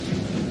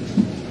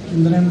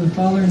In the name of the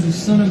Father, and the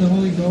Son, and the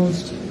Holy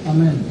Ghost.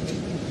 Amen.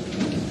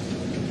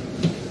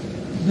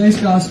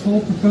 Today's Gospel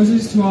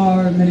proposes to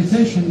our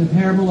meditation the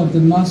parable of the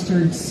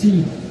mustard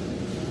seed.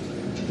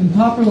 In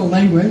popular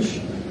language,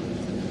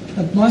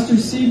 that mustard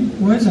seed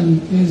was and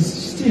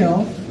is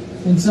still,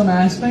 in some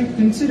aspect,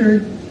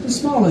 considered the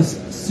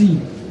smallest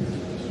seed.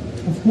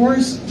 Of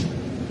course,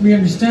 we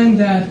understand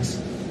that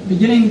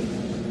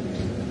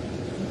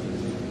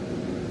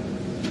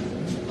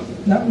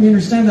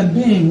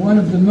being one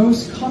of the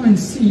most common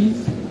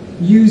seeds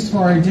used for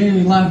our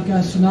daily life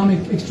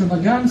gastronomic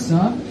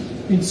extravaganza,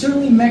 it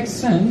certainly makes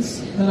sense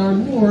that our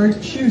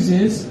Lord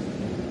chooses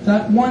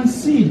that one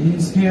seed in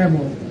His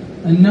parable,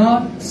 and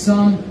not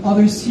some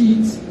other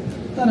seeds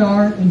that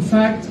are, in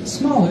fact,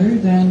 smaller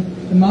than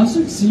the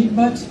mustard seed,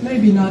 but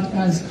maybe not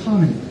as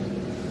common.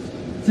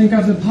 Think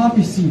of the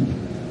poppy seed,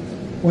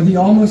 or the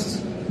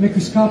almost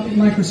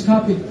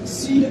microscopic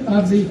seed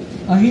of the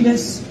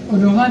Aedes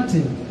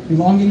odorata,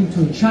 belonging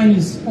to a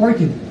Chinese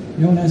orchid,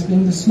 known as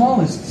being the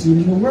smallest seed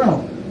in the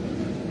world.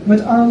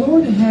 But our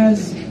Lord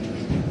has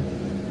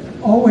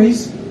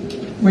always,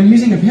 when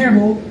using a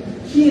parable,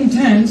 He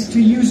intends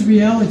to use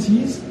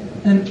realities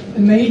and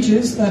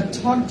images that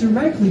talk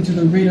directly to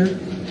the reader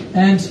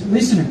and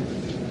listener.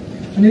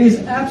 And it is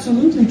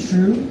absolutely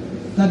true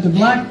that the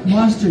black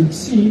mustard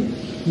seed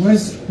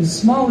was the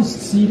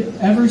smallest seed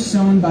ever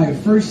sown by a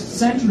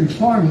first-century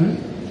farmer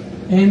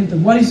in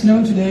what is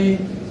known today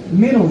the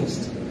Middle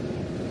East.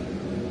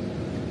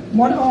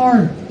 What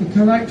are the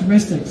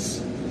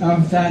characteristics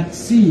of that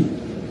seed?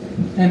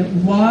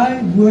 And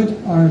why would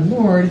our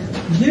Lord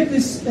give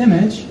this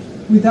image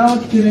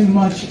without giving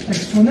much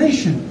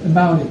explanation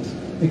about it,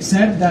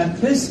 except that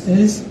this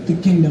is the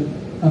kingdom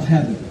of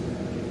heaven?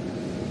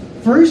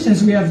 First,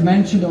 as we have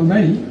mentioned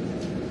already,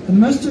 the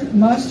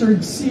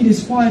mustard seed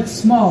is quite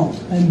small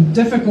and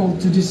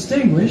difficult to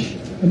distinguish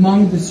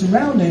among the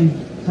surrounding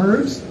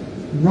herbs,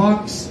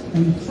 rocks,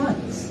 and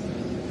plants.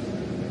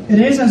 It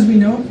is, as we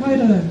know,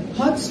 quite a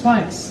hot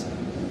spice,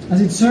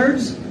 as it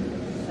serves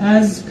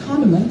as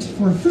condiment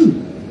for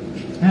food.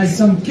 It has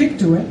some kick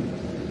to it.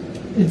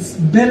 It's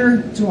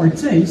bitter to our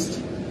taste,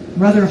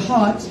 rather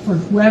hot for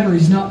whoever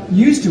is not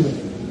used to it.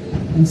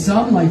 And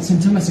some, like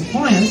St. Thomas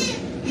Aquinas,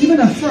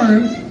 even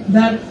affirm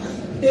that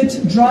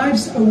it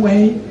drives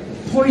away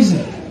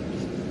poison.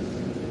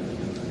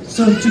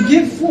 So to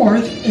give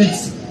forth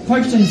its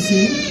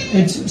potency,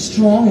 its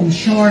strong and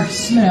sharp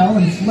smell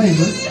and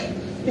flavor,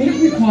 it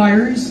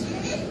requires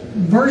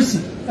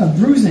bruising,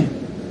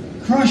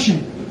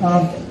 crushing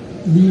of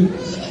the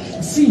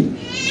seed.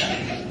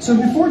 So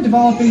before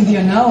developing the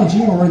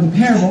analogy or the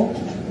parable,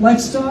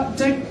 let's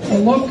take a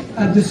look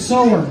at the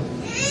sower.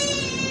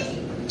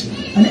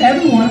 And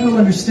everyone will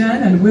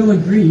understand and will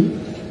agree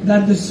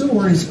that the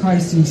sower is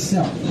Christ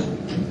Himself,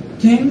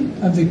 King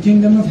of the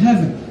kingdom of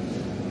heaven.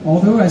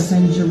 Although, as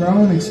St.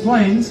 Jerome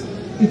explains,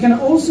 it can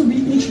also be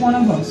each one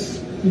of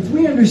us if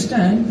we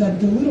understand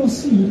that the little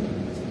seed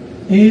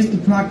is the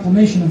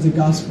proclamation of the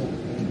gospel.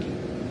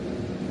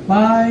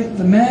 By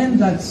the man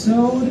that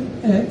sowed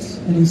it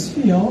in his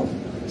field,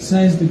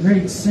 says the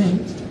great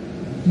saint,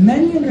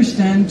 many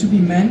understand to be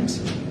meant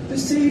the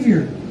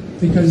Savior,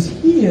 because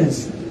He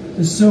is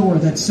the sower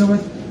that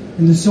soweth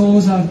in the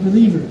souls of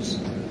believers.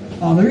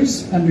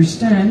 Others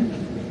understand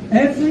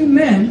every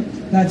man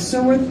that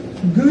soweth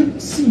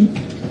good seed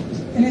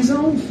in his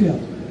own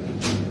field,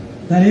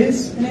 that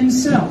is, in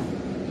himself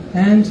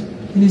and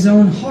in his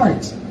own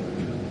heart.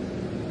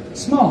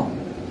 Small,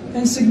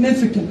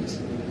 insignificant,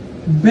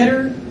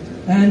 bitter,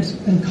 and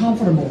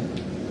uncomfortable.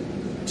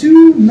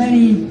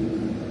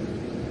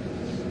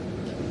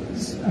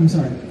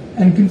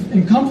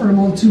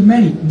 Uncomfortable to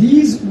many.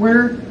 These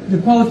were the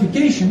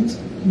qualifications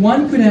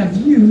one could have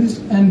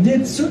used and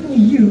did certainly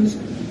use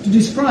to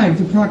describe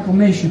the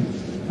proclamation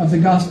of the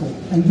gospel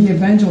and the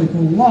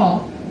evangelical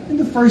law in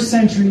the first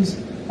centuries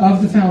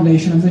of the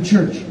foundation of the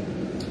church.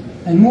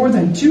 And more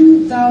than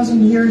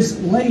 2,000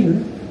 years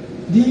later,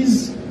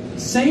 these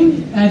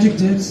same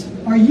adjectives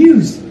are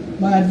used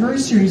by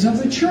adversaries of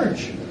the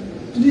church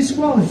to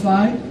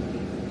disqualify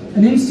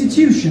an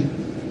institution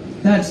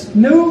that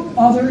no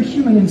other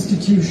human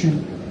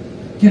institution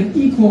can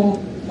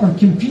equal or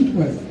compete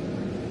with.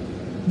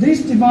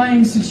 This divine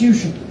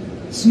institution,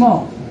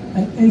 small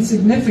and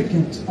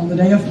insignificant on the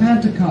day of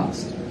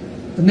Pentecost,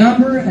 the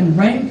number and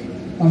rank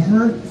of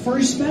her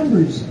first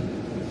members,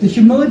 the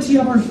humility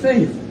of her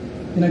faith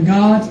in a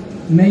God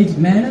made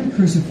man and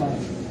crucified,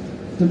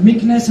 the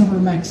meekness of her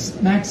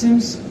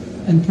maxims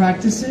and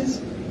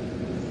practices,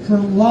 her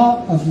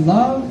law of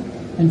love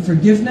and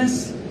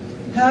forgiveness,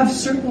 have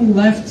certainly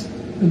left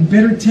a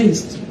bitter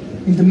taste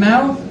in the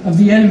mouth of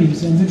the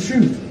enemies of the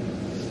truth.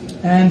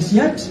 And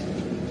yet,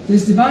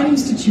 this divine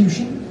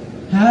institution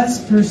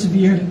has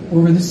persevered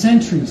over the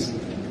centuries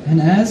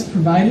and has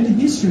provided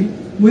history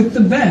with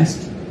the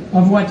best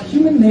of what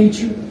human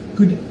nature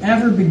could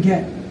ever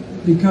beget,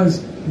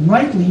 because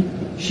rightly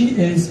she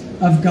is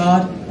of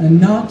God and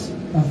not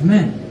of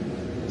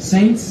men.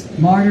 Saints,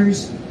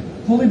 martyrs,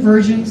 holy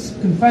virgins,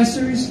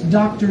 confessors,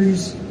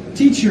 doctors,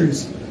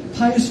 teachers,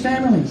 pious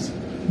families,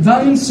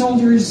 valiant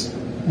soldiers,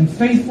 and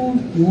faithful,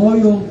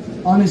 loyal,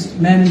 honest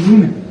men and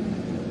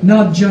women,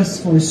 not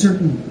just for a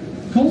certain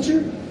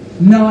culture,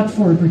 not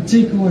for a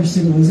particular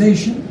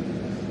civilization,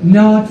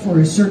 not for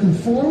a certain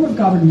form of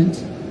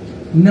government,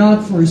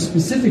 not for a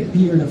specific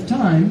period of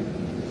time,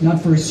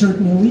 not for a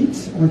certain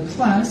elite or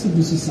class of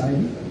the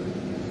society.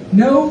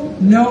 No,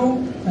 no,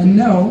 and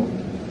no,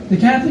 the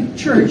Catholic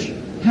Church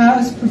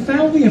has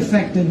profoundly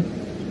affected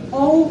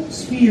all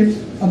spheres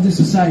of the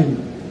society,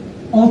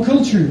 all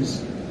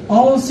cultures,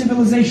 all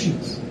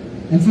civilizations,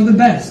 and for the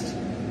best,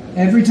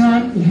 every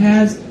time it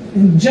has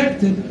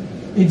injected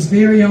its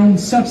very own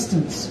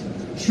substance,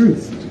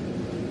 truth,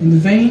 in the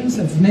veins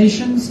of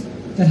nations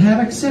that have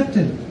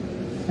accepted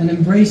and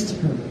embraced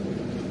her.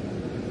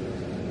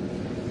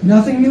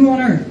 Nothing new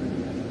on earth.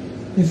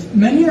 If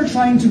many are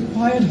trying to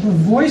quiet her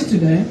voice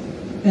today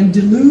and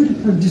delude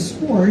her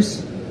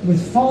discourse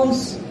with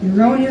false,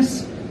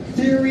 erroneous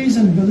theories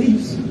and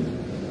beliefs,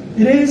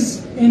 it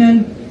is in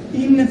an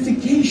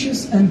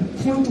inefficacious and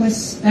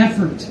pointless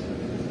effort,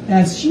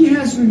 as she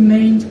has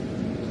remained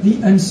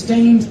the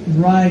unstained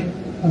bride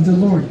of the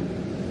Lord,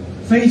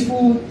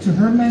 faithful to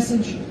her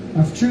message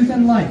of truth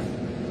and life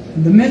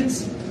in the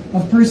midst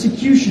of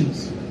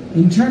persecutions,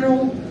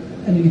 internal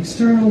and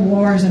external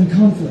wars and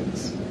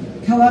conflicts,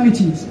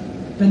 calamities,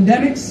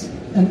 pandemics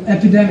and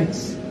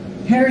epidemics,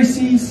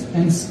 heresies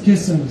and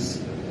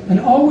schisms, and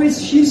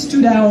always she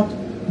stood out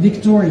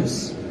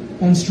victorious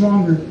and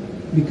stronger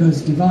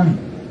because divine.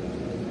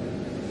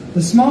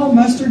 The small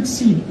mustard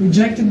seed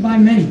rejected by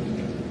many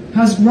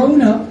has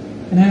grown up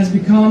and has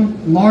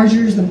become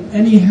larger than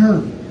any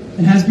herb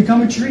and has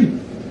become a tree,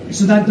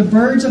 so that the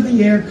birds of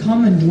the air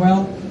come and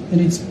dwell in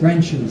its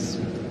branches.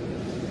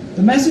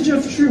 The message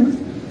of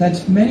truth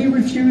that many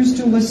refuse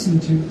to listen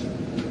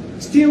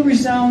to still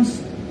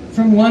resounds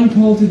from one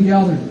pole to the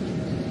other,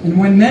 and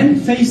when man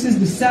faces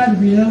the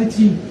sad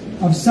reality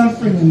of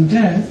suffering and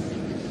death,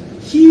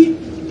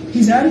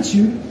 his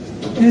attitude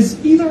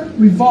is either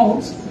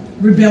revolt,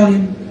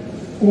 rebellion,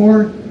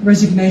 or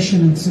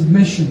resignation and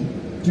submission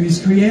to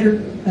his Creator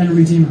and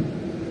Redeemer.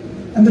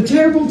 And the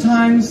terrible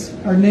times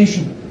our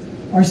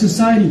nation, our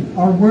society,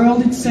 our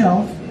world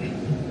itself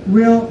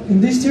will,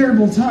 in this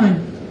terrible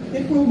time,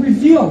 it will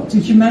reveal to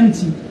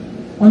humanity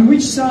on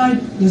which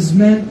side does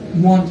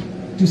man want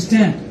to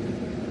stand.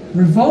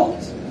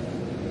 Revolt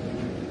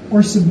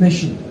or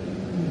submission?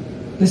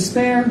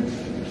 Despair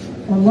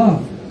or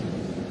love?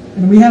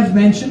 And we have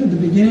mentioned at the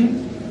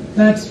beginning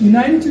that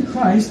united to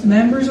Christ,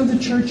 members of the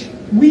Church,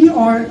 we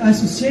are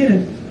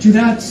associated to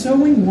that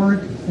sowing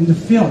work in the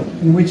field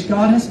in which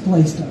God has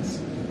placed us.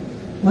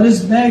 Let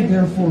us beg,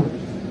 therefore,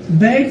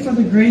 beg for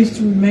the grace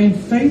to remain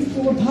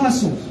faithful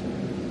apostles,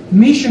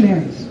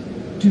 missionaries,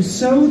 to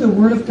sow the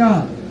Word of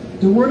God,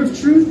 the Word of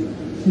truth,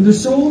 in the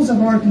souls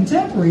of our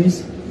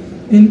contemporaries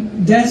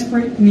in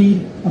desperate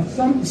need of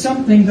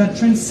something that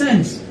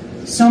transcends,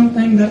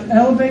 something that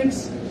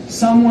elevates,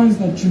 someone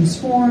that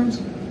transforms,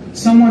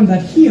 someone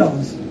that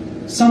heals,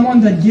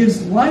 someone that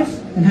gives life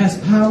and has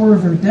power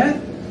over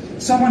death,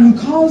 someone who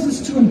calls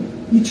us to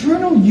an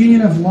eternal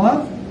union of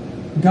love,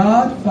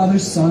 God, Father,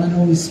 Son, and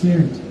Holy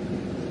Spirit.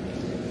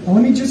 Now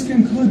let me just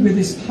conclude with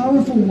these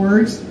powerful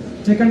words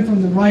taken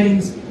from the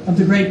writings of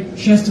the great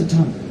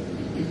Chesterton.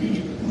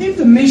 If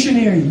the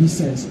missionary, he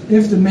says,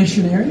 if the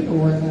missionary,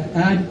 or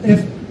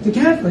if the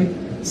Catholic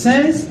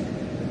says,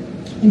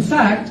 in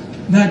fact,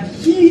 that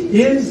he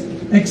is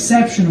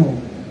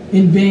exceptional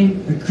in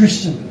being a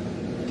Christian,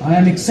 I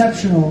am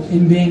exceptional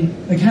in being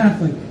a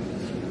Catholic,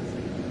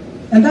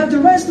 and that the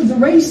rest of the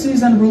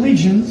races and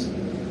religions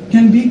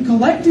can be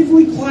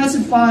collectively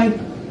classified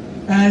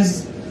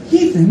as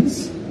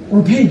heathens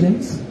or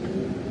pagans,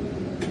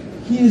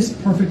 he is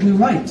perfectly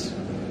right.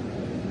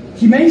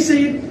 He may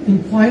say it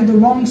in quite the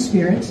wrong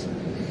spirit,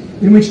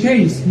 in which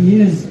case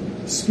he is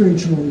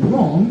spiritually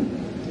wrong,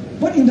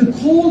 but in the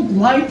cold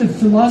light of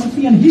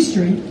philosophy and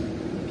history,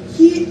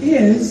 he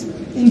is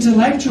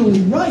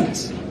intellectually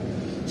right.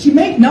 He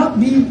may not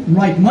be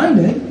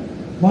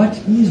right-minded, but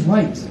he is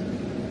right.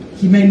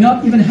 He may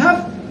not even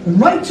have the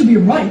right to be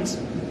right,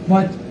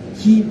 but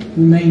he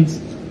remains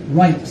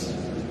right.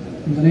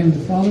 In the name of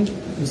the Father,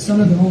 the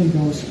Son, and the Holy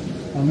Ghost.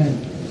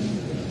 Amen.